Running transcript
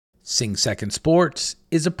Sing Second Sports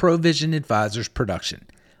is a Provision Advisors production.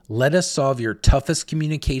 Let us solve your toughest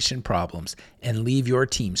communication problems and leave your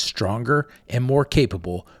team stronger and more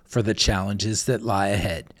capable for the challenges that lie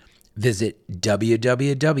ahead. Visit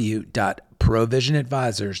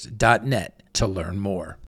www.provisionadvisors.net to learn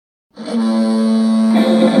more.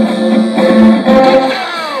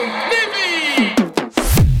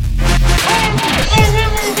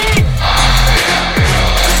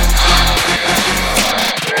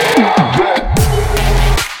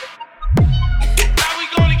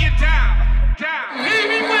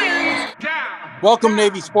 Welcome,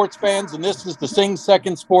 Navy sports fans, and this is the Sing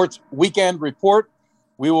Second Sports Weekend Report.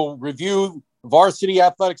 We will review varsity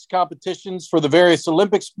athletics competitions for the various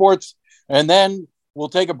Olympic sports, and then we'll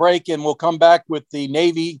take a break and we'll come back with the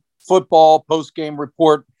Navy football post-game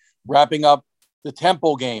report, wrapping up the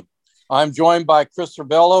Temple game. I'm joined by Chris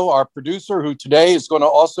Cervello, our producer, who today is going to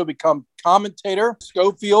also become commentator.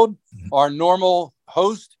 Schofield, our normal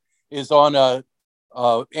host, is on a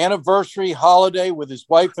anniversary holiday with his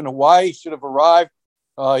wife in Hawaii. Should have arrived.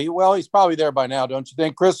 He's probably there by now, don't you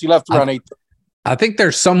think, Chris? He left around 8. I think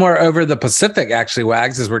they're somewhere over the Pacific, actually,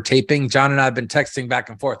 Wags, as we're taping. John and I have been texting back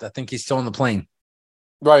and forth. I think he's still on the plane.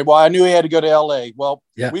 Right. Well, I knew he had to go to L.A. Well,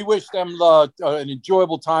 yeah. We wish them an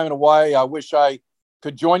enjoyable time in Hawaii. I wish I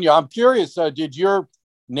could join you. I'm curious, did your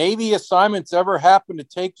Navy assignments ever happen to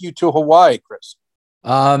take you to Hawaii, Chris?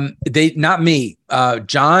 Not me.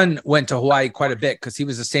 John went to Hawaii quite a bit because he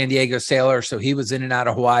was a San Diego sailor. So he was in and out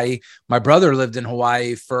of Hawaii. My brother lived in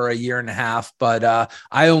Hawaii for a year and a half, but,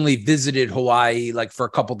 I only visited Hawaii like for a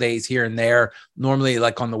couple days here and there, normally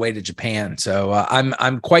like on the way to Japan. So,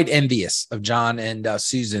 I'm quite envious of John and,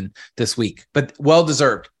 Susan this week, but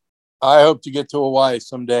well-deserved. I hope to get to Hawaii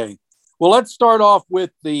someday. Well, let's start off with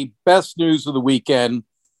the best news of the weekend,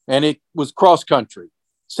 and it was cross country.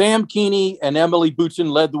 Sam Keeney and Emily Boutin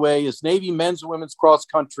led the way as Navy men's and women's cross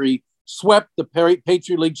country swept the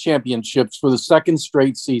Patriot League championships for the second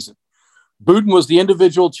straight season. Boutin was the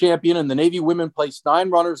individual champion, and the Navy women placed 9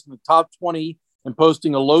 runners in the top 20 and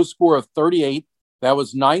posting a low score of 38. That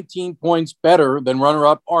was 19 points better than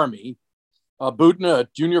runner-up Army. Boutin, a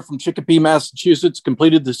junior from Chicopee, Massachusetts,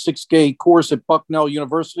 completed the 6K course at Bucknell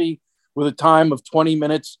University with a time of 20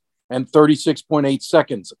 minutes and 36.8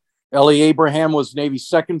 seconds. Ellie Abraham was Navy's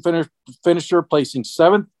second finisher, placing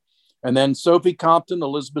 7th. And then Sophie Compton,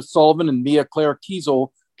 Elizabeth Sullivan, and Mia Claire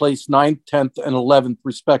Kiesel placed 9th, 10th, and 11th,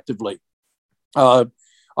 respectively.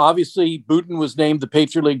 Obviously, Boutin was named the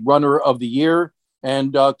Patriot League Runner of the Year,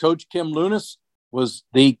 and Coach Kim Lunis was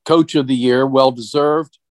the Coach of the Year,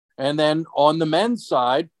 well-deserved. And then on the men's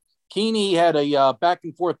side, Keeney had a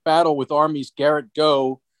back-and-forth battle with Army's Garrett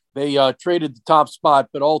Go. They traded the top spot,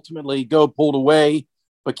 but ultimately Go pulled away.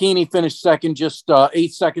 Bikini finished second, just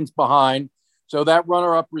 8 seconds behind. So that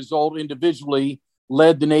runner-up result individually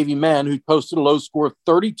led the Navy men, who posted a low score of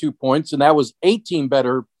 32 points, and that was 18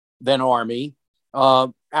 better than Army.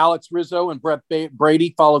 Alex Rizzo and Brett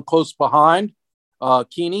Brady followed close behind.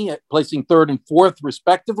 Keeney placing 3rd and 4th,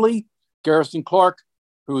 respectively. Garrison Clark,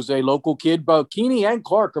 who's a local kid. Both Keeney and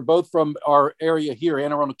Clark are both from our area here,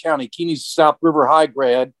 Anne Arundel County. Keeney's South River High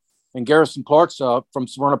grad, and Garrison Clark's from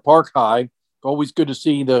Smyrna Park High. Always good to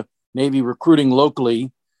see the Navy recruiting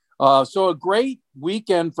locally. So a great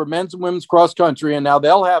weekend for men's and women's cross country. And now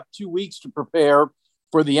they'll have 2 weeks to prepare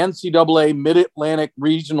for the NCAA Mid-Atlantic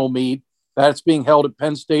Regional Meet. That's being held at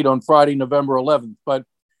Penn State on Friday, November 11th. But,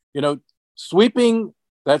 sweeping,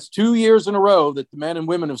 that's 2 years in a row that the men and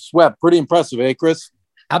women have swept. Pretty impressive, eh, Chris?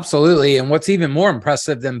 Absolutely. And what's even more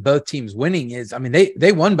impressive than both teams winning is,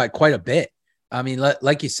 they won by quite a bit.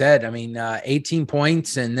 Like you said, 18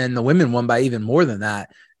 points, and then the women won by even more than that.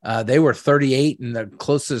 They were 38, and the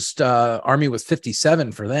closest Army was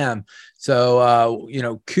 57 for them. So,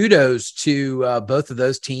 kudos to both of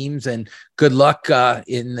those teams, and good luck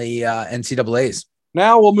in the NCAAs.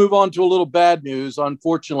 Now we'll move on to a little bad news,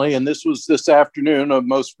 unfortunately, and this was this afternoon, a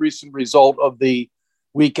most recent result of the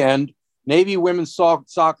weekend. Navy women's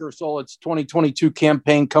soccer saw its 2022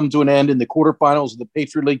 campaign come to an end in the quarterfinals of the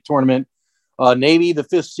Patriot League tournament. Navy, the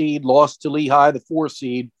 5th seed, lost to Lehigh, the 4th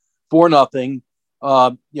seed, 4-0.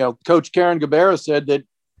 Coach Karen Gabera said that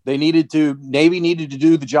Navy needed to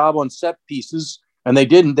do the job on set pieces, and they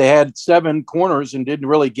didn't. They had 7 corners and didn't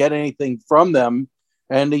really get anything from them.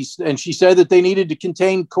 And she said that they needed to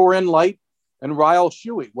contain Corinne Light and Ryle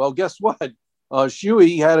Shuey. Well, guess what?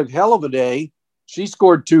 Shuey had a hell of a day. She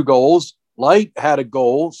scored 2 goals. Light had a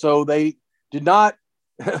goal, so they did not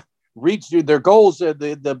reach their goals.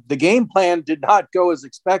 The game plan did not go as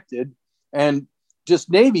expected, and just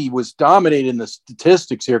Navy was dominating the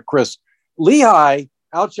statistics here, Chris. Lehigh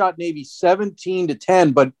outshot Navy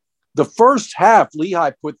 17-10, but The first half,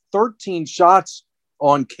 Lehigh put 13 shots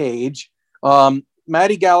on Cage.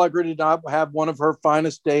 Maddie Gallagher did not have one of her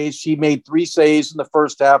finest days. She made 3 saves in the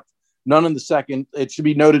first half, none in the second. It should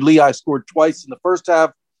be noted Lehigh scored twice in the first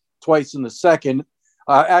half, twice in the second.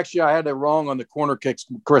 Actually, I had it wrong on the corner kicks,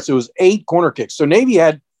 Chris. It was 8 corner kicks. So Navy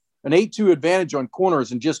had an 8-2 advantage on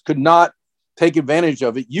corners and just could not take advantage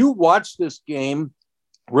of it. You watched this game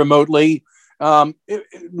remotely.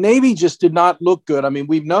 Navy just did not look good. I mean,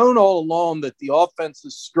 we've known all along that the offense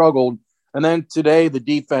has struggled, and then today the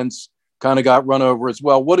defense kind of got run over as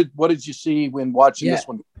well. What did you see when watching this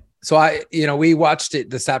one? So we watched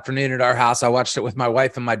it this afternoon at our house. I watched it with my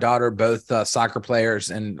wife and my daughter, both soccer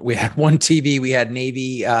players, and we had one TV. We had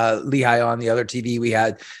Navy Lehigh on. The other TV, we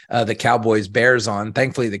had the Cowboys Bears on.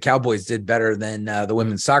 Thankfully, the Cowboys did better than the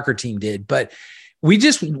women's soccer team did, but we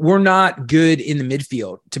just were not good in the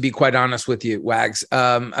midfield, to be quite honest with you, Wags.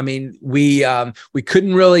 I mean, we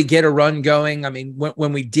couldn't really get a run going. I mean,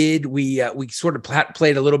 when we did, we sort of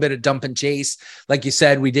played a little bit of dump and chase. Like you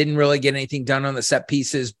said, we didn't really get anything done on the set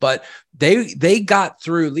pieces, but they got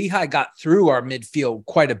through. Lehigh got through our midfield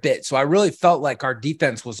quite a bit. So I really felt like our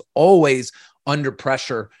defense was always under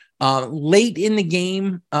pressure. Late in the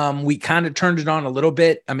game, we kind of turned it on a little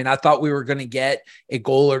bit. I mean, I thought we were going to get a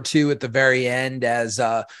goal or two at the very end as,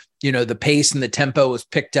 the pace and the tempo was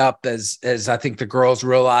picked up as I think the girls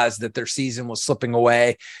realized that their season was slipping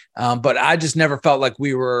away. But I just never felt like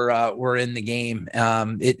we were in the game.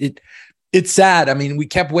 It's sad. I mean, we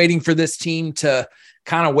kept waiting for this team to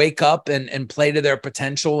kind of wake up and play to their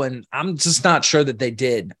potential. And I'm just not sure that they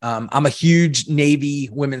did. I'm a huge Navy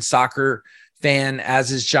women's soccer fan,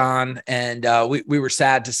 as is John. And we were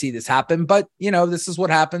sad to see this happen, but this is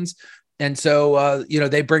what happens. And so,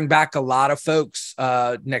 they bring back a lot of folks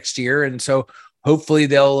next year. And so hopefully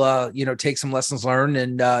they'll, take some lessons learned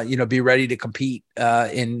and, be ready to compete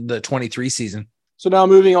in the 23 season. So now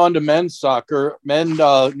moving on to men's soccer,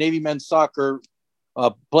 Navy men's soccer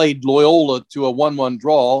played Loyola to a 1-1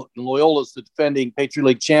 draw. And Loyola's the defending Patriot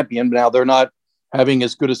League champion. Now they're not having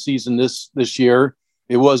as good a season this year.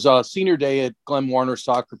 It was senior day at Glenn Warner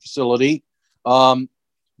Soccer Facility.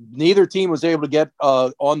 Neither team was able to get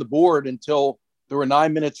on the board until there were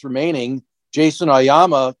 9 minutes remaining. Jason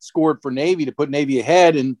Ayama scored for Navy to put Navy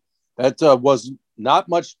ahead, and that was not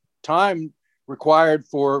much time required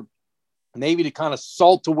for Navy to kind of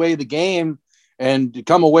salt away the game and to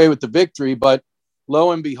come away with the victory. But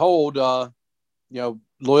lo and behold,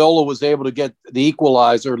 Loyola was able to get the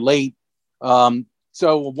equalizer late.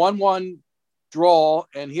 So a 1-1 draw.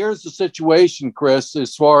 And here's the situation, Chris,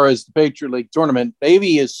 as far as the Patriot League tournament.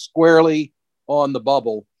 Navy is squarely on the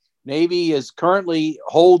bubble. Navy is currently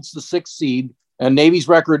holds the 6th seed, and Navy's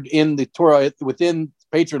record in the tour within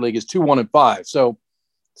Patriot League is 2-1-5. So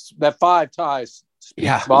that 5 ties.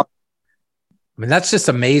 Yeah. I mean, that's just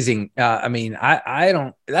amazing. I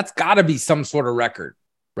don't, that's gotta be some sort of record,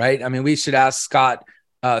 right? I mean, we should ask Scott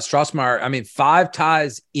Strassmeyer. I mean, 5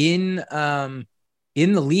 ties in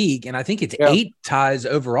the league, and I think it's 8 ties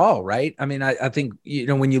overall, right? I mean, I think,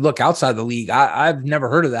 when you look outside the league, I've never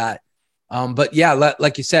heard of that. But yeah,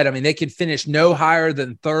 like you said, I mean, they could finish no higher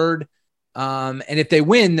than 3rd. And if they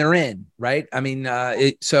win, they're in, right? I mean,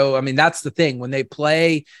 that's the thing. When they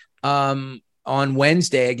play on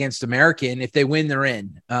Wednesday against American, if they win, they're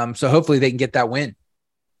in. So hopefully they can get that win.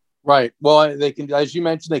 Right. Well, they can, as you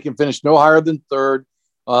mentioned, they can finish no higher than 3rd.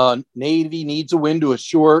 Navy needs a win to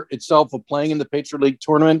assure itself of playing in the Patriot League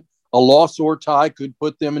tournament. A loss or tie could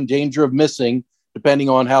put them in danger of missing, depending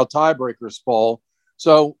on how tiebreakers fall.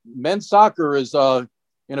 So men's soccer is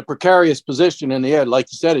in a precarious position in the end. Like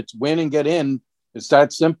you said, it's win and get in. It's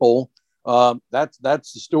that simple. That's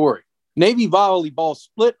the story. Navy volleyball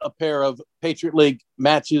split a pair of Patriot League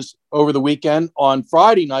matches over the weekend. On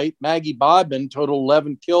Friday night, Maggie Bodman totaled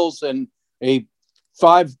 11 kills and a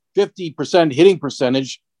 50% hitting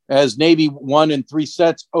percentage as Navy won in 3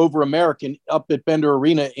 sets over American up at Bender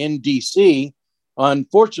Arena in DC.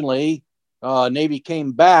 Unfortunately, Navy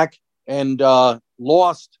came back and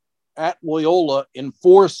lost at Loyola in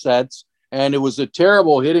 4 sets, and it was a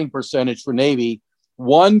terrible hitting percentage for Navy,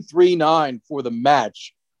 139 for the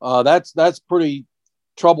match. That's pretty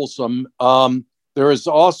troublesome. There is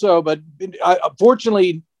also, but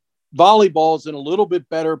fortunately, volleyball's in a little bit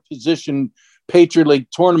better position Patriot League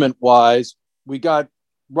tournament wise. We got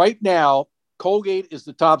right now, Colgate is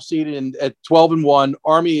the top seed at 12-1.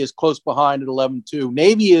 Army is close behind at 11-2.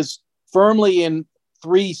 Navy is firmly in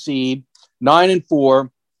 3 seed, 9-4.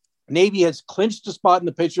 Navy has clinched a spot in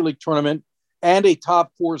the Patriot League tournament and a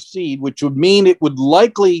top 4 seed, which would mean it would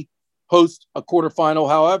likely host a quarterfinal.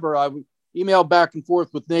 However, email back and forth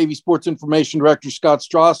with Navy Sports Information Director Scott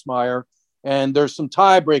Strassmeyer, and there's some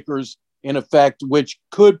tiebreakers in effect, which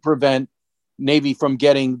could prevent Navy from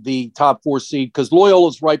getting the top 4 seed, because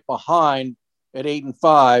Loyola's right behind at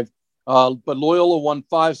 8-5. But Loyola won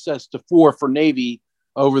 5 sets to 4 for Navy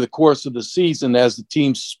over the course of the season as the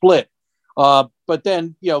teams split. But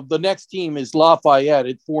then, the next team is Lafayette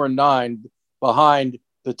at 4-9 behind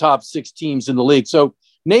the top 6 teams in the league. So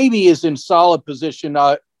Navy is in solid position.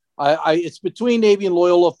 It's between Navy and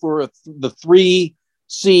Loyola for the 3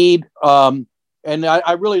 seed. And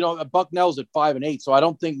I really don't. Bucknell's at 5-8, so I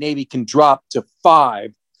don't think Navy can drop to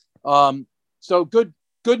 5. So good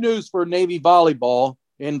news for Navy volleyball,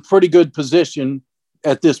 in pretty good position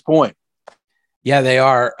at this point. Yeah, they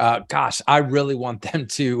are. Gosh, I really want them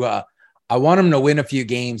to. I want them to win a few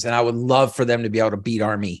games, and I would love for them to be able to beat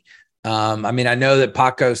Army. I mean, I know that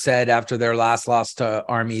Paco said after their last loss to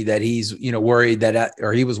Army that he's, worried that,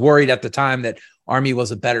 or he was worried at the time that Army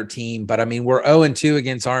was a better team. But I mean, we're 0-2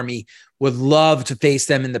 against Army. Would love to face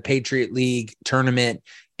them in the Patriot League tournament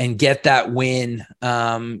and get that win.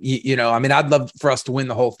 I mean, I'd love for us to win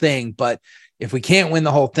the whole thing, but if we can't win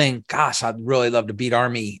the whole thing, gosh, I'd really love to beat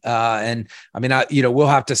Army. And I mean, we'll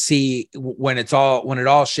have to see when it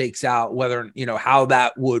all shakes out, whether, how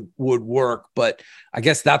that would work. But I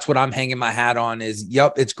guess that's what I'm hanging my hat on is,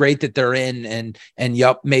 it's great that they're in and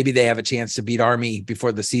maybe they have a chance to beat Army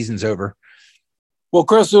before the season's over. Well,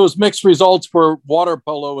 Chris, it was mixed results for water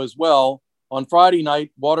polo as well. On Friday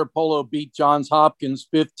night, water polo beat Johns Hopkins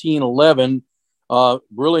 15-11.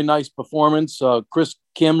 Really nice performance. Chris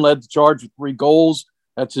Kim led the charge with 3 goals.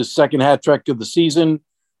 That's his second hat trick of the season.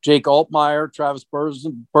 Jake Altmaier, Travis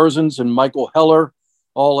Berzins, and Michael Heller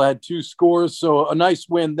all had 2 scores. So a nice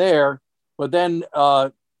win there. But then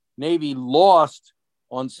Navy lost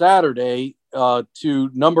on Saturday to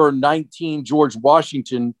number 19, George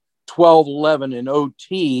Washington, 12-11 in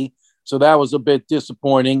OT. So that was a bit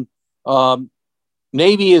disappointing.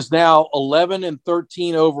 Navy is now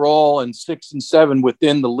 11-13 overall and 6-7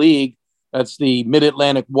 within the league. That's the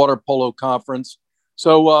Mid-Atlantic Water Polo Conference.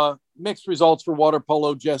 So mixed results for water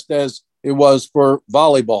polo, just as it was for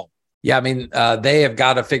volleyball. Yeah, I mean, they have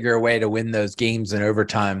got to figure a way to win those games in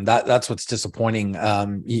overtime. That's what's disappointing.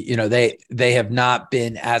 They have not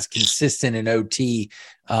been as consistent in OT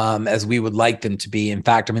as we would like them to be. In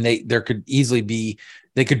fact, I mean,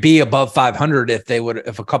 they could be above 500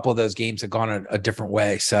 if a couple of those games had gone a different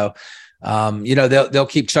way. So, they'll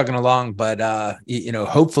keep chugging along, but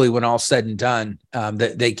hopefully when all's said and done,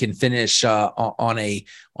 that they can finish on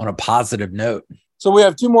a positive note. So we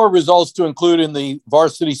have 2 more results to include in the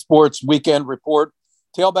Varsity Sports Weekend Report.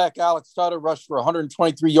 Tailback Alex Sutter rushed for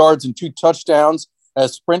 123 yards and 2 touchdowns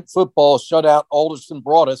as Sprint football shut out Alderson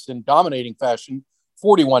Broadus in dominating fashion,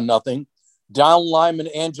 41-0. Down lineman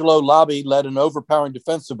Angelo Lobby led an overpowering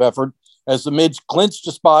defensive effort as the Mids clinched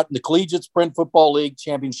a spot in the Collegiate Sprint Football League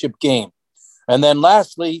championship game. And then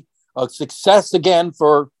lastly, a success again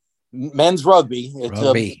for men's rugby. It's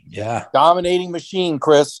a dominating machine,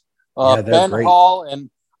 Chris. Ben great. Hall, and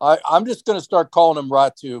I'm just going to start calling him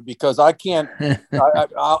Ratu because I can't.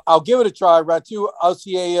 I'll give it a try. Ratu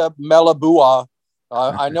Osiea Melabua.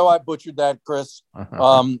 I know I butchered that, Chris.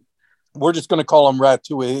 We're just going to call him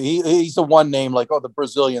Ratu. He's a one name like the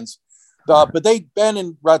Brazilians. But Ben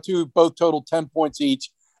and Ratu both totaled 10 points each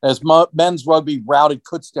as men's rugby routed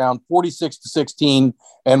Kutztown 46-16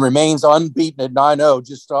 and remains unbeaten at 9-0,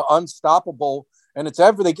 just unstoppable. And it's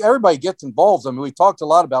everything. Everybody gets involved. I mean, we talked a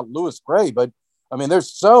lot about Lewis Gray, but I mean,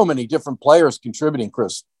 there's so many different players contributing,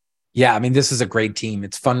 Chris. Yeah, I mean, this is a great team.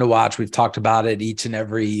 It's fun to watch. We've talked about it each and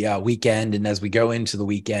every weekend. And as we go into the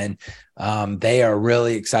weekend, they are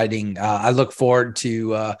really exciting. I look forward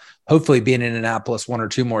to hopefully being in Annapolis 1 or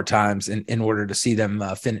 2 more times in order to see them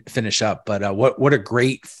finish up. But what a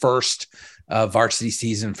great first varsity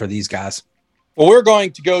season for these guys. Well, we're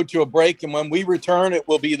going to go to a break, and when we return, it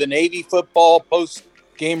will be the Navy football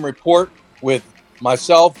post-game report with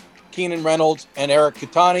myself, Keenan Reynolds, and Eric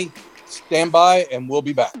Catani. Stand by, and we'll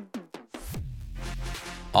be back.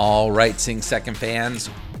 All right, Sing Second fans,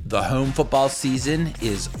 the home football season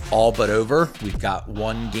is all but over. We've got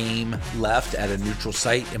 1 game left at a neutral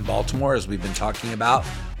site in Baltimore, as we've been talking about.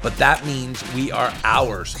 But that means we are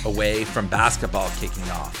hours away from basketball kicking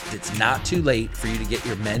off. It's not too late for you to get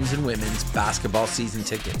your men's and women's basketball season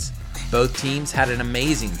tickets. Both teams had an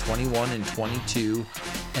amazing 21 and 22,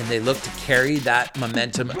 and they look to carry that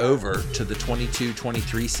momentum over to the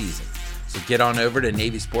 22-23 season. So get on over to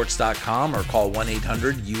NavySports.com or call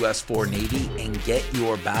 1-800-US4Navy and get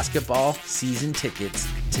your basketball season tickets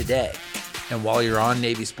today. And while you're on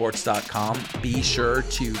NavySports.com, be sure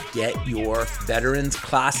to get your Veterans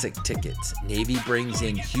Classic tickets. Navy brings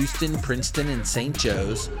in Houston, Princeton, and St.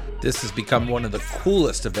 Joe's. This has become one of the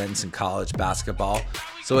coolest events in college basketball.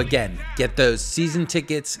 So again, get those season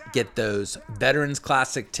tickets, get those Veterans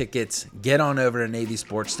Classic tickets, get on over to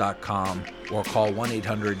NavySports.com or call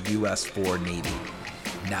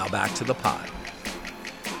 1-800-US4-NAVY. Now back to the pod.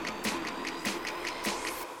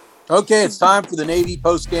 Okay, it's time for the Navy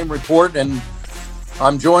post-game report, and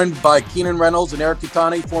I'm joined by Keenan Reynolds and Eric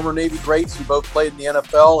Catani, former Navy greats who both played in the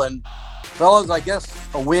NFL. And fellas, I guess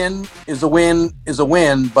a win is a win is a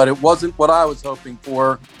win, but it wasn't what I was hoping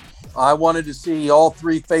for. I wanted to see all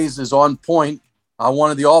three phases on point. I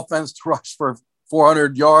wanted the offense to rush for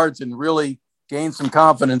 400 yards and really gain some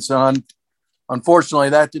confidence on. Unfortunately,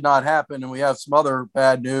 that did not happen, and we have some other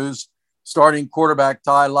bad news. Starting quarterback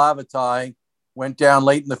Tai Lavatai went down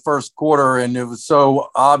late in the first quarter, and it was so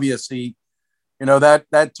obvious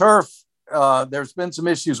that turf, there's been some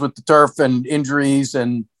issues with the turf and injuries,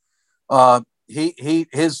 and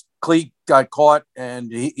his cleat got caught,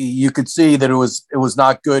 and you could see that it was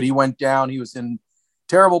not good. He went down. He was in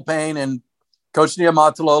terrible pain, and Coach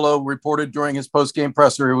Niumatalolo reported during his post-game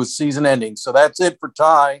presser it was season ending. So that's it for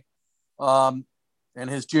Tai and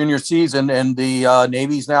his junior season, and the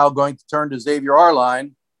Navy's now going to turn to Xavier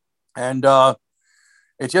Arline. And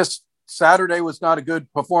Saturday was not a good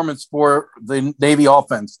performance for the Navy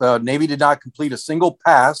offense. The Navy did not complete a single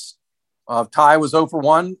pass. Tai was 0 for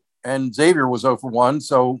 1 and Xavier was 0 for 1.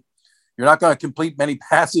 So you're not going to complete many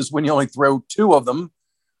passes when you only throw 2 of them.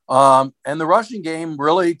 And the rushing game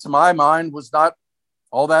really, to my mind, was not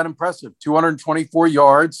all that impressive. 224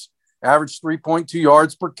 yards, averaged 3.2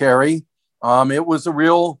 yards per carry. It was a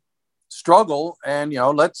real struggle. And,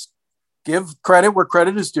 let's give credit where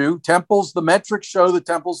credit is due. The metrics show that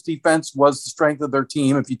Temple's defense was the strength of their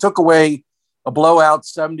team. If you took away a blowout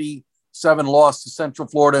 77 loss to Central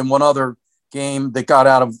Florida and one other game that got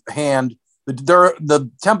out of hand,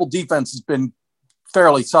 the Temple defense has been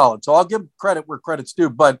fairly solid. So I'll give credit where credit's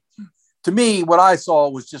due. But to me, what I saw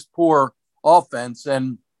was just poor offense.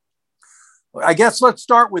 And I guess let's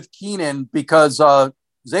start with Keenan, because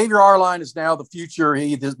Xavier Arline is now the future.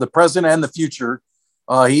 He is the present and the future.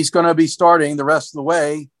 He's going to be starting the rest of the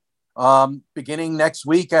way beginning next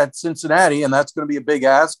week at Cincinnati, and that's going to be a big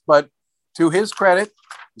ask. But to his credit,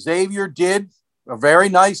 Xavier did a very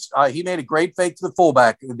nice he made a great fake to the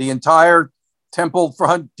fullback. The entire Temple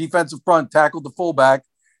defensive front tackled the fullback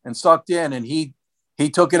and sucked in, and he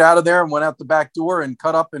took it out of there and went out the back door and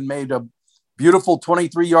cut up and made a beautiful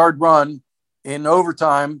 23-yard run in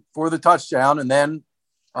overtime for the touchdown. And then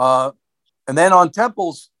on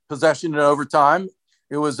Temple's possession in overtime,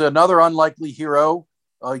 it was another unlikely hero,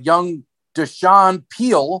 young Deshaun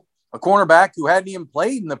Peel, a cornerback who hadn't even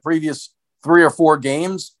played in the previous 3 or 4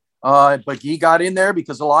 games. But he got in there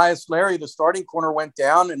because Elias Larry, the starting corner, went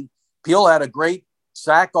down, and Peel had a great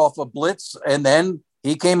sack off a blitz. And then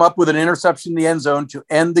he came up with an interception in the end zone to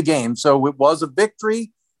end the game. So it was a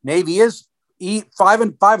victory. Navy is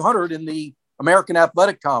 500 in the American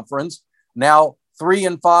Athletic Conference, now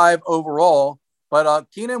 3-5 overall. But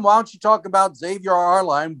Keenan, why don't you talk about Xavier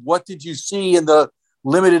Arline? What did you see in the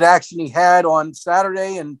limited action he had on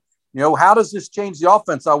Saturday? And, how does this change the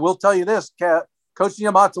offense? I will tell you this, Coach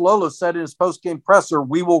Niumatalolo said in his post-game presser,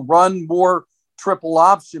 we will run more triple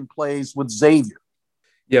option plays with Xavier.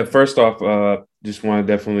 Yeah, first off, just want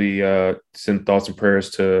to definitely send thoughts and prayers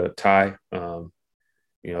to Tai.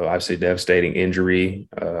 Obviously devastating injury,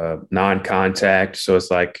 non-contact. So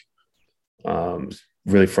it's like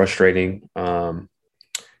really frustrating.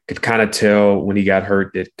 Could kind of tell when he got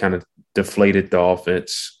hurt, it kind of deflated the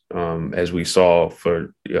offense, as we saw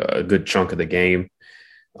for a good chunk of the game.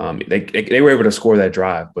 They were able to score that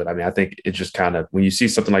drive, but I think it just kind of, when you see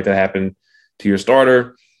something like that happen to your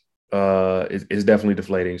starter, it's definitely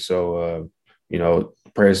deflating. So,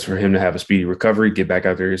 prayers for him to have a speedy recovery, get back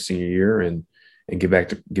out there his senior year and get back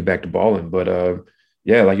to balling. But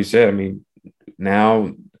yeah, like you said,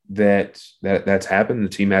 now that's happened, the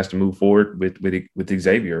team has to move forward with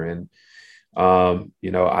Xavier. And,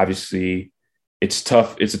 obviously it's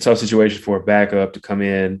tough. It's a tough situation for a backup to come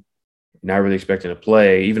in, not really expecting to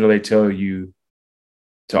play, even though they tell you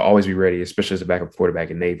to always be ready, especially as a backup quarterback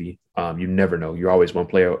in Navy. You never know. You're always one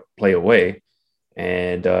play away.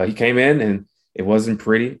 And he came in and it wasn't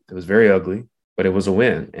pretty. It was very ugly, but it was a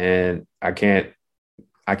win. And I can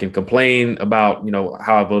complain about,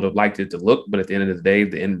 how I would have liked it to look, but at the end of the day,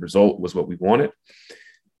 the end result was what we wanted.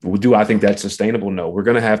 Do I think that's sustainable? No. We're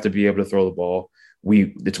going to have to be able to throw the ball.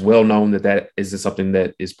 It's well known that is something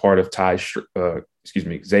that is part of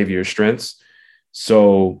Xavier's strengths.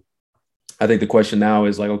 So I think the question now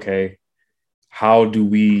is like, okay, how do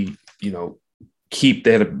we, keep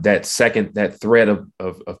that thread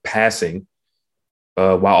of passing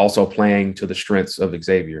while also playing to the strengths of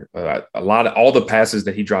Xavier? All the passes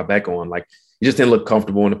that he dropped back on, like he just didn't look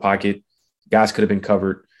comfortable in the pocket. Guys could have been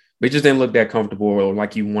covered, but he just didn't look that comfortable or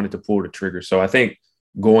like he wanted to pull the trigger. So I think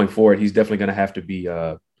going forward, he's definitely going to have to be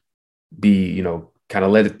kind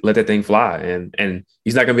of let that thing fly. And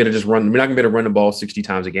he's not going to be able to just run. We're not going to be able to run the ball 60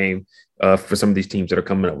 times a game for some of these teams that are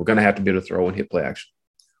coming up. We're going to have to be able to throw and hit play action.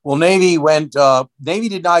 Well, Navy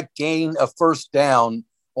did not gain a first down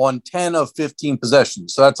on 10 of 15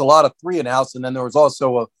 possessions. So that's a lot of 3-and-outs. And then there was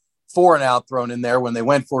also a 4-and-out thrown in there when they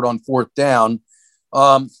went for it on fourth down.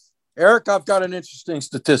 Eric, I've got an interesting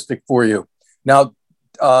statistic for you. Now,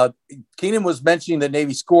 Keenan was mentioning that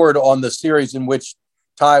Navy scored on the series in which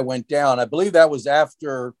Ty went down. I believe that was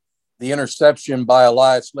after the interception by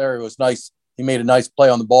Elias Larry. It was nice. He made a nice play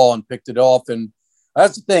on the ball and picked it off. And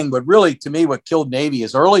that's the thing. But really, to me, what killed Navy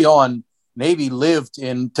is early on, Navy lived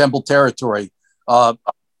in Temple territory.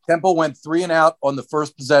 Temple went 3-and-out on the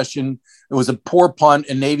first possession. It was a poor punt,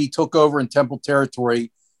 and Navy took over in Temple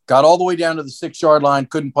territory, got all the way down to the 6-yard line,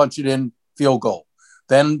 couldn't punch it in, field goal.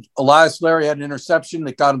 Then Elias Larry had an interception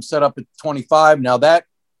that got him set up at 25. Now that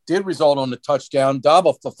did result on the touchdown.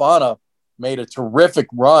 Daba Fafana made a terrific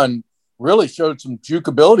run, really showed some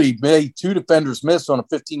jukeability, made 2 defenders miss on a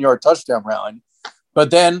 15-yard touchdown rally. But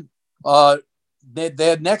then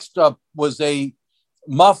they next up was a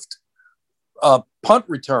muffed punt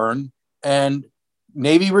return, and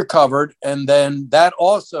Navy recovered. And then that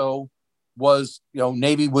also was,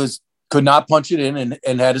 Navy could not punch it in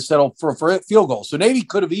and had to settle for a field goal. So Navy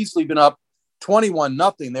could have easily been up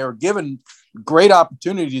 21-0. They were given great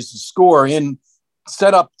opportunities to score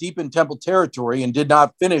set up deep in Temple territory and did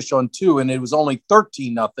not finish on 2. And it was only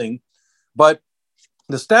 13-0. But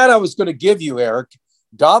the stat I was going to give you, Eric,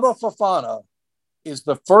 Daba Fafana is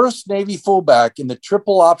the first Navy fullback in the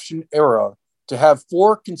triple option era to have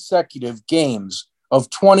 4 consecutive games of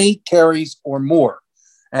 20 carries or more.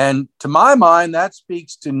 And to my mind, that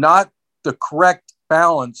speaks to not the correct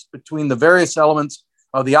balance between the various elements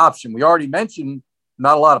of the option. We already mentioned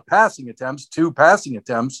not a lot of passing attempts, 2 passing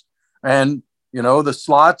attempts. And, the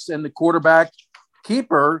slots and the quarterback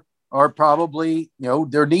keeper are probably,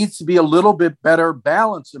 there needs to be a little bit better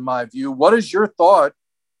balance in my view. What is your thought?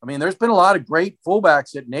 I mean, there's been a lot of great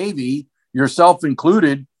fullbacks at Navy, yourself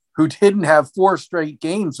included, who didn't have 4 straight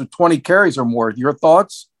games with 20 carries or more. Your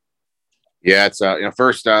thoughts? Yeah, it's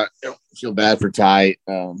first feel bad for Ty,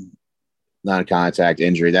 non-contact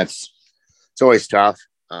injury. It's always tough.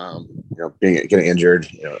 Getting injured,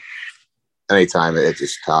 anytime it's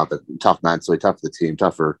just tough. Tough mentally, tough for the team,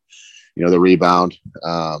 tough for the rebound.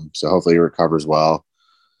 So hopefully he recovers well.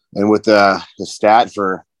 And with the stat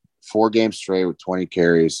for 4 games straight with 20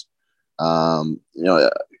 carries, kind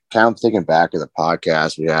of thinking back to the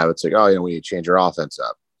podcast we have, it's like, we need to change our offense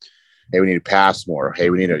up. Hey, we need to pass more. Hey,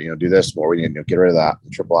 we need to, do this more. We need to get rid of that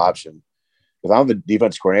triple option. If I'm the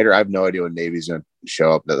defense coordinator, I have no idea when Navy's going to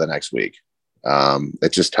show up the next week.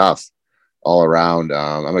 It's just tough all around.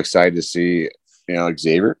 I'm excited to see,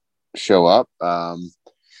 Xavier show up,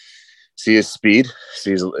 see his speed,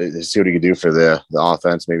 see what he can do for the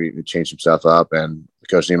offense, maybe change some stuff up. And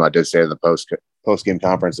Coach Nima did say in the post-game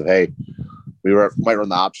conference of, hey, we might run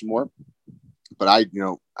the option more. But I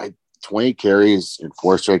 20 carries in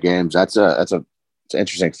 4 straight games. It's an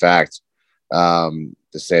interesting fact to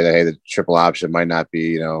say that, hey, the triple option might not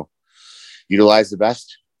be, utilized the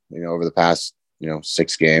best, over the past,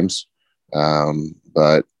 6 games.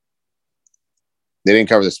 But they didn't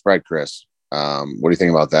cover the spread, Chris. What do you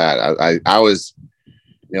think about that? I was,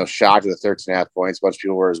 shocked at the 13.5 points. A bunch of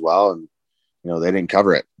people were as well. And, they didn't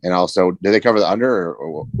cover it. And also, did they cover the under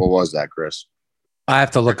or what was that, Chris? I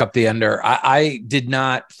have to look up the under. I did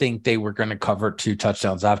not think they were going to cover 2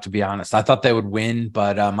 touchdowns. I have to be honest. I thought they would win,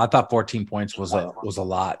 but I thought 14 points was a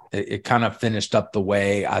lot. It kind of finished up the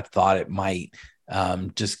way I thought it might,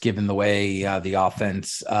 just given the way the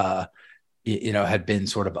offense, had been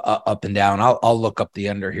sort of up and down. I'll look up the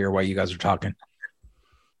under here while you guys are talking.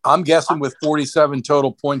 I'm guessing with 47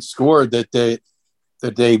 total points scored that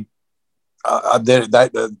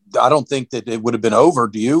I don't think that it would have been over.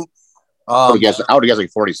 Do you? I would guess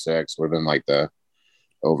like 46 would have been like the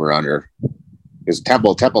over under, because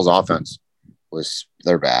Temple's offense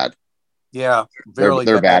they're bad. Yeah,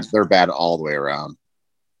 they're bad. They're bad all the way around.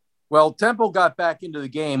 Well, Temple got back into the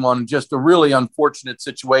game on just a really unfortunate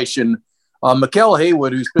situation. Mikael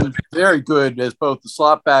Haywood, who's been very good as both the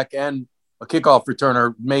slot back and a kickoff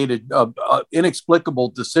returner, made an inexplicable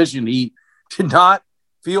decision. He did not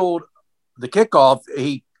field the kickoff.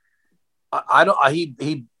 He I don't.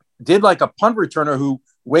 He did like a punt returner who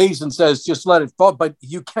waves and says, "Just let it fall." But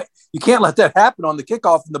you can't let that happen on the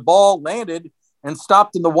kickoff. And the ball landed and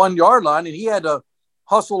stopped in the 1 yard line, and he had to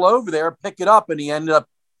hustle over there, pick it up, and he ended up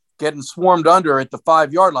getting swarmed under at the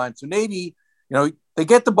 5 yard line. So Navy, they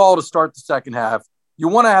get the ball to start the second half. You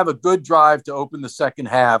want to have a good drive to open the second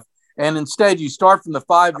half, and instead you start from the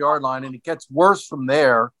 5 yard line, and it gets worse from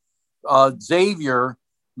there. Xavier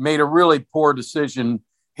made a really poor decision.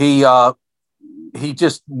 He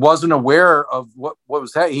just wasn't aware of what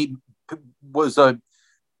was that. He was a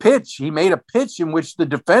pitch. He made a pitch in which the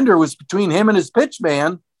defender was between him and his pitch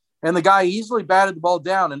man, and the guy easily batted the ball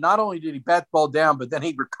down. And not only did he bat the ball down, but then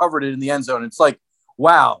he recovered it in the end zone. It's like,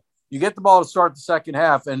 wow, you get the ball to start the second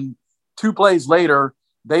half, and 2 plays later,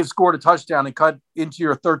 they've scored a touchdown and cut into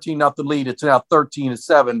your 13-0 lead. It's now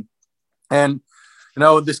 13-7. And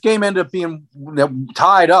this game ended up being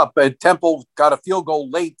tied up. Temple got a field goal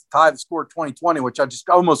late to tie the score 2020, which I just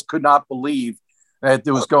almost could not believe that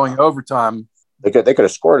it was going overtime. They could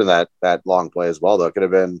have scored in that long play as well, though. It could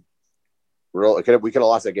have been real. We could have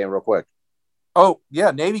lost that game real quick. Oh,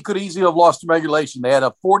 yeah. Navy could easily have lost in regulation. They had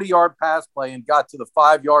a 40-yard pass play and got to the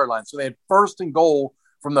 5 yard line. So they had 1st and goal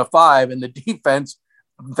from the 5, and the defense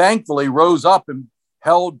thankfully rose up and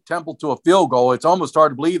held Temple to a field goal. It's almost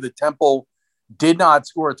hard to believe that Temple did not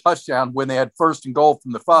score a touchdown when they had 1st and goal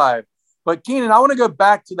from the 5. But Keenan, I want to go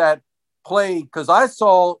back to that play because I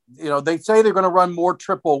saw, they say they're going to run more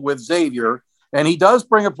triple with Xavier, and he does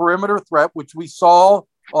bring a perimeter threat, which we saw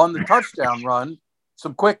on the touchdown run,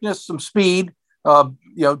 some quickness, some speed,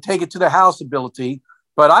 take it to the house ability.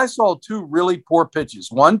 But I saw 2 really poor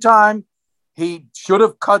pitches. One time he should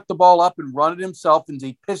have cut the ball up and run it himself, and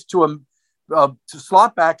he pitched to him to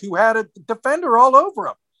slot back who had a defender all over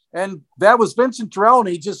him. And that was Vincent Terrell, and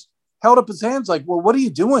he just held up his hands like, well, what are you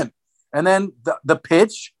doing? And then the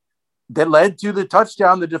pitch that led to the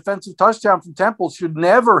touchdown, the defensive touchdown from Temple, should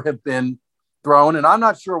never have been thrown. And I'm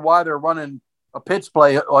not sure why they're running a pitch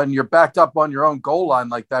play on you're backed up on your own goal line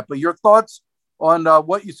like that. But your thoughts on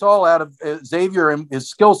what you saw out of Xavier and his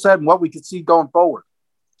skill set and what we could see going forward?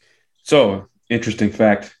 So, interesting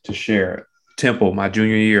fact to share. Temple, my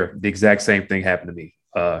junior year, the exact same thing happened to me.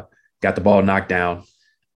 Got the ball knocked down.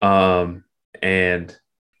 And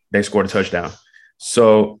they scored a touchdown.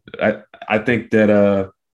 So I think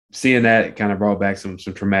that seeing that kind of brought back some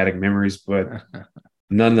traumatic memories, but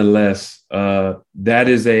nonetheless, that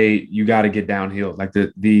is you got to get downhill. Like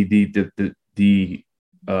the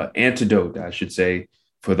antidote, I should say,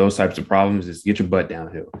 for those types of problems is get your butt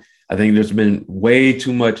downhill. I think there's been way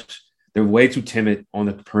too much. They're way too timid on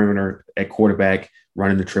the perimeter at quarterback,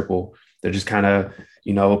 running the triple. They're just kind of,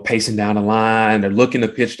 pacing down the line. They're looking to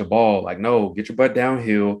pitch the ball. Like, no, get your butt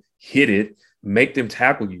downhill, hit it, make them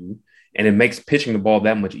tackle you, and it makes pitching the ball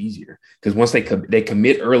that much easier. Because once they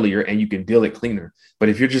commit earlier and you can deal it cleaner. But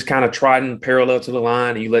if you're just kind of trotting parallel to the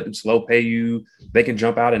line and you let them slow pay you, they can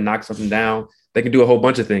jump out and knock something down. They can do a whole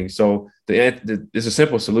bunch of things. So there's a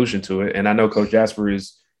simple solution to it. And I know Coach Jasper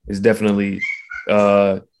is definitely,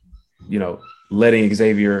 letting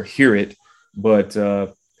Xavier hear it. But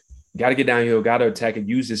got to get downhill, got to attack and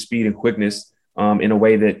use his speed and quickness in a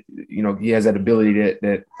way that, he has that ability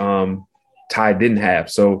that Ty didn't have.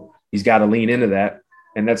 So he's got to lean into that,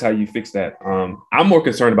 and that's how you fix that. I'm more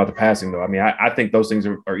concerned about the passing, though. I mean, I think those things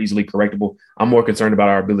are easily correctable. I'm more concerned about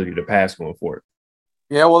our ability to pass going forward.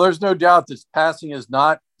 Yeah, well, there's no doubt that passing is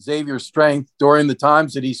not Xavier's strength during the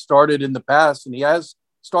times that he started in the past, and he has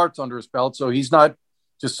starts under his belt, so he's not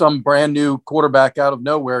just some brand new quarterback out of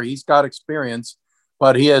nowhere. He's got experience,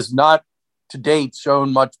 but he has not to date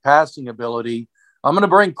shown much passing ability. I'm going to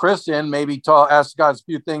bring Chris in, maybe ask guys a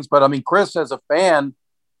few things, but I mean, Chris, as a fan,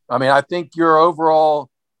 I think your overall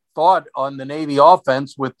thought on the Navy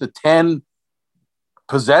offense with the 10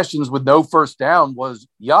 possessions with no first down was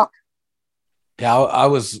yuck. Yeah, I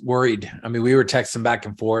was worried. We were texting back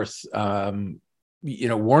and forth.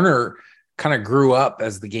 Warner kind of grew up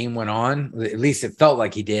as the game went on. At least it felt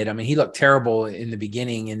like he did. He looked terrible in the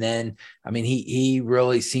beginning. And then, he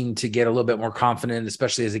really seemed to get a little bit more confident,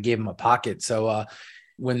 especially as it gave him a pocket. So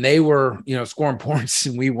when they were, scoring points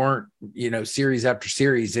and we weren't, series after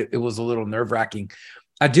series, it was a little nerve wracking.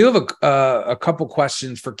 I do have a couple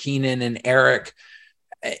questions for Keenan and Eric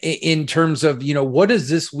in terms of, what does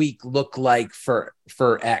this week look like for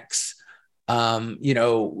X? Going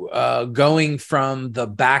from the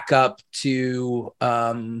backup to,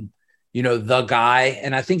 the guy.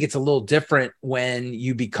 And I think it's a little different when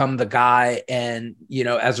you become the guy and,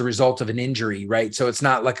 as a result of an injury, right? So it's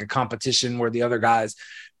not like a competition where the other guy's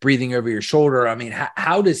breathing over your shoulder.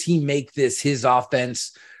 How does he make this his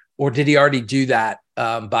offense? or did he already do that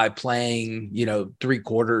by playing, 3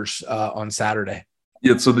 quarters on Saturday?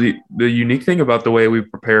 Yeah. So the unique thing about the way we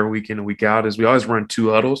prepare week in and week out is we always run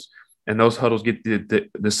 2 huddles, and those huddles get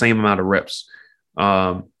the same amount of reps.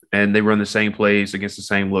 And they run the same plays against the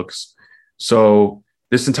same looks. So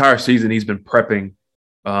this entire season, he's been prepping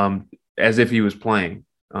as if he was playing.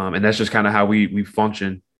 And that's just kind of how we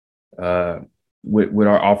function with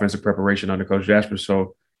our offensive preparation under Coach Jasper.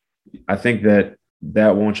 So I think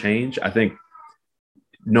that won't change. I think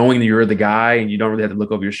knowing that you're the guy and you don't really have to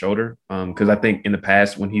look over your shoulder, because I think in the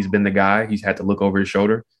past when he's been the guy, he's had to look over his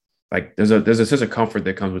shoulder. Like there's a sense of comfort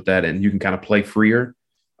that comes with that, and you can kind of play freer.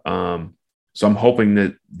 So I'm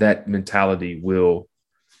hoping that mentality will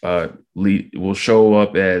show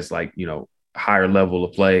up as higher level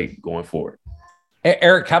of play going forward.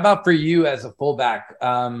 Eric, how about for you as a fullback?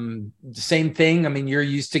 Same thing. I mean, you're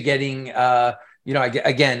used to getting,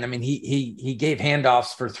 again, I mean, he gave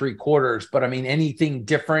handoffs for 3 quarters, but I mean, anything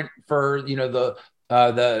different for,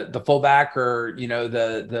 the fullback or,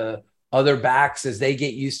 the other backs as they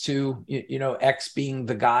get used to, X being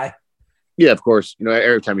the guy? Yeah, of course.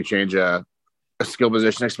 Every time you change a skill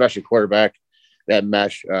position, especially quarterback, that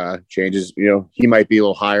mesh changes. He might be a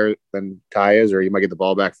little higher than Ty is, or he might get the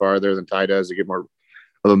ball back farther than Ty does to get more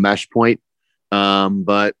of a mesh point.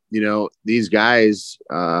 But these guys,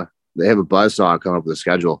 they have a buzzsaw coming up with a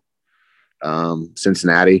schedule.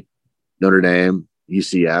 Cincinnati, Notre Dame,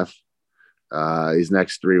 UCF. These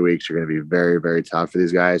next 3 weeks are going to be very, very tough for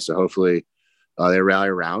these guys. So hopefully they rally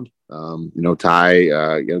around.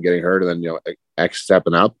 Ty, getting hurt, and then X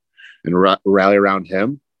stepping up and rally around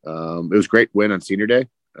him. It was a great win on Senior Day.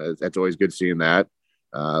 That's always good seeing that.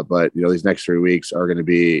 But these next 3 weeks are going to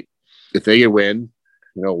be, if they get win,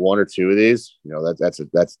 1 or 2 of these,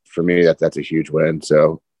 that's for me, that's a huge win.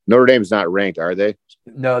 So Notre Dame's not ranked, are they?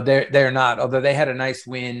 No, they're not. Although they had a nice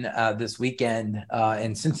win this weekend,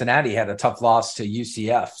 and Cincinnati had a tough loss to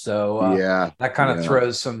UCF. So that kind of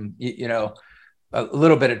throws some, a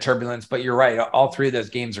little bit of turbulence. But you're right; all 3 of those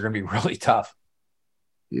games are going to be really tough.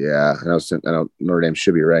 Yeah, I know Notre Dame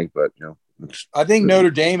should be ranked, but I think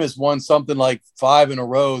Notre Dame has won something like 5 in a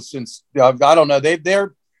row since I don't know. They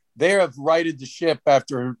have righted the ship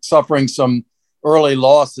after suffering some early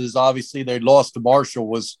losses. Obviously, their loss to Marshall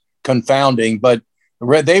was confounding, but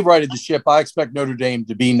they've righted the ship. I expect Notre Dame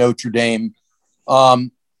to be Notre Dame.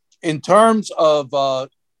 In terms of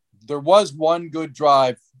there was one good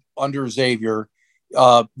drive under Xavier.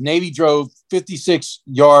 Navy drove 56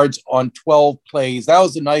 yards on 12 plays. That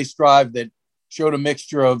was a nice drive that showed a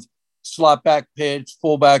mixture of slot back pitch,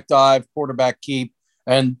 fullback dive, quarterback keep,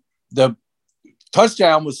 and the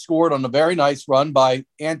touchdown was scored on a very nice run by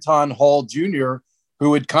Anton Hall Jr.,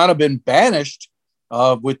 who had kind of been banished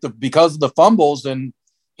because of the fumbles, and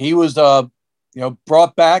he was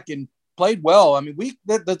brought back and played well. I mean,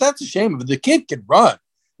 that's a shame. The kid can run. I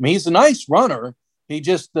mean, he's a nice runner. He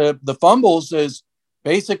just the fumbles is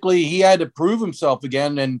basically he had to prove himself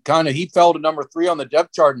again, and kind of he fell to number 3 on the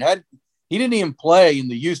depth chart, and he didn't even play in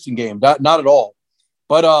the Houston game, not at all.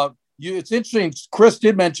 But it's interesting. Chris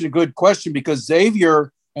did mention a good question because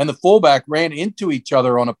Xavier and the fullback ran into each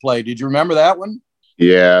other on a play. Did you remember that one?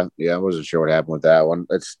 Yeah, I wasn't sure what happened with that one.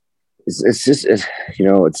 It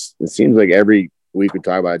seems like every week we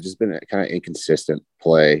talk about it, just been a kind of inconsistent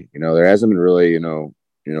play. There hasn't been really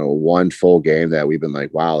one full game that we've been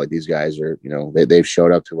like, wow, like these guys are, they've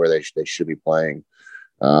showed up to where they should be playing.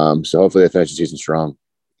 So hopefully they finish the season strong.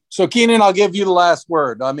 So Keenan, I'll give you the last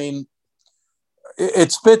word. I mean,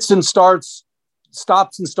 it's stops and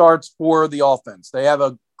starts for the offense. They have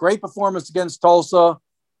a great performance against Tulsa.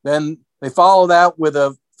 Then they follow that with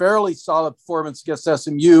a fairly solid performance against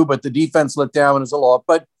SMU, but the defense let down as a lot.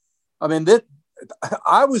 But I mean,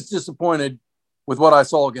 I was disappointed with what I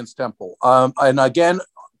saw against Temple. And again,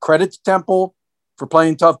 credit to Temple for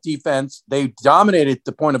playing tough defense. They dominated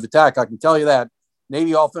the point of attack. I can tell you that.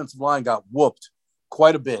 Navy offensive line got whooped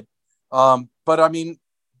quite a bit. But I mean,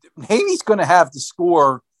 Navy's going to have to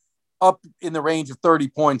score up in the range of 30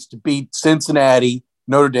 points to beat Cincinnati,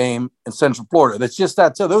 Notre Dame, and Central Florida. That's just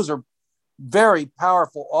that. So those are very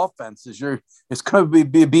powerful offenses. It's going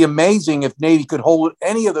to be amazing if Navy could hold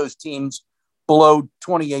any of those teams below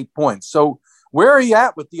 28 points. So where are you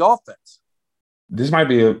at with the offense? This might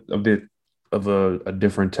be a bit of a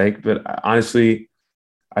different take, but honestly,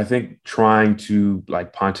 I think trying to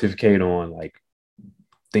pontificate on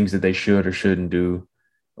things that they should or shouldn't do,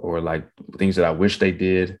 or things that I wish they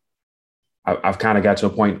did, I've kind of got to a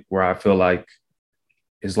point where I feel like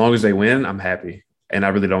as long as they win, I'm happy. And I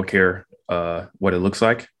really don't care what it looks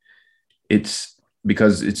like. It's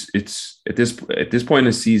because it's at this point in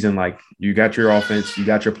the season, like you got your offense, you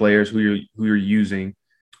got your players who you're using.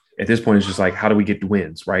 At this point, it's just like, how do we get the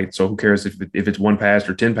wins, right? So who cares if it's one pass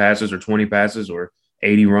or 10 passes or 20 passes or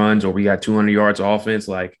 80 runs or we got 200 yards of offense,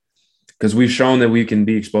 like, because we've shown that we can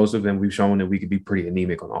be explosive and we've shown that we can be pretty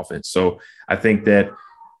anemic on offense. So I think that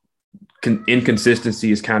inconsistency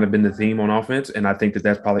has kind of been the theme on offense, and I think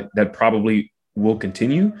that probably will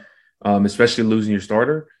continue, especially losing your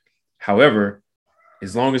starter. However,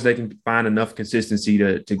 as long as they can find enough consistency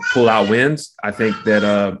to pull out wins, I think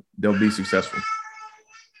that they'll be successful.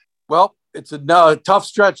 Well, it's a tough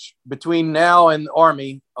stretch between now and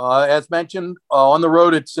Army. As mentioned, on the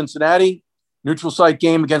road at Cincinnati, neutral site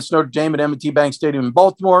game against Notre Dame at M&T Bank Stadium in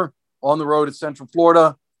Baltimore, on the road at Central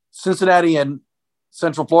Florida. Cincinnati and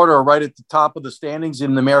Central Florida are right at the top of the standings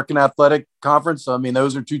in the American Athletic Conference. I mean,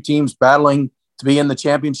 those are two teams battling to be in the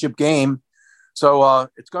championship game. So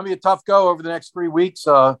it's going to be a tough go over the next 3 weeks.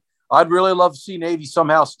 I'd really love to see Navy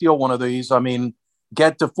somehow steal one of these. I mean,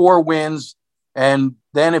 get to 4 wins, and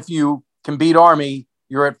then if you can beat Army,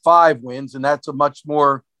 you're at 5 wins, and that's a much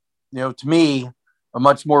more, to me, a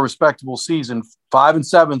much more respectable season. 5 and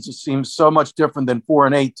 7 seems so much different than 4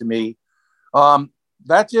 and 8 to me.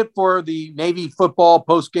 That's it for the Navy football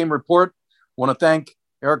post-game report. I want to thank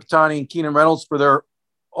Eric Catani and Keenan Reynolds for their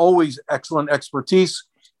always excellent expertise.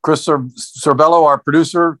 Chris Cervello, our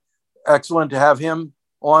producer, excellent to have him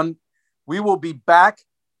on. We will be back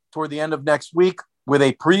toward the end of next week with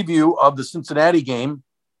a preview of the Cincinnati game.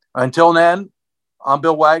 Until then, I'm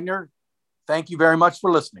Bill Wagner. Thank you very much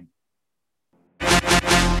for listening.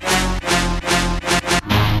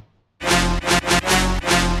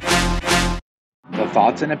 The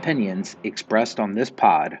thoughts and opinions expressed on this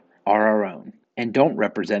pod are our own and don't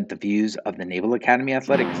represent the views of the Naval Academy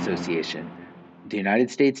Athletic Association, the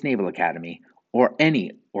United States Naval Academy, or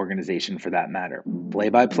any organization for that matter.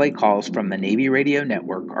 Play-by-play calls from the Navy Radio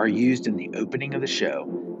Network are used in the opening of the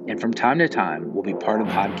show and from time to time will be part of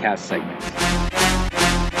podcast segments.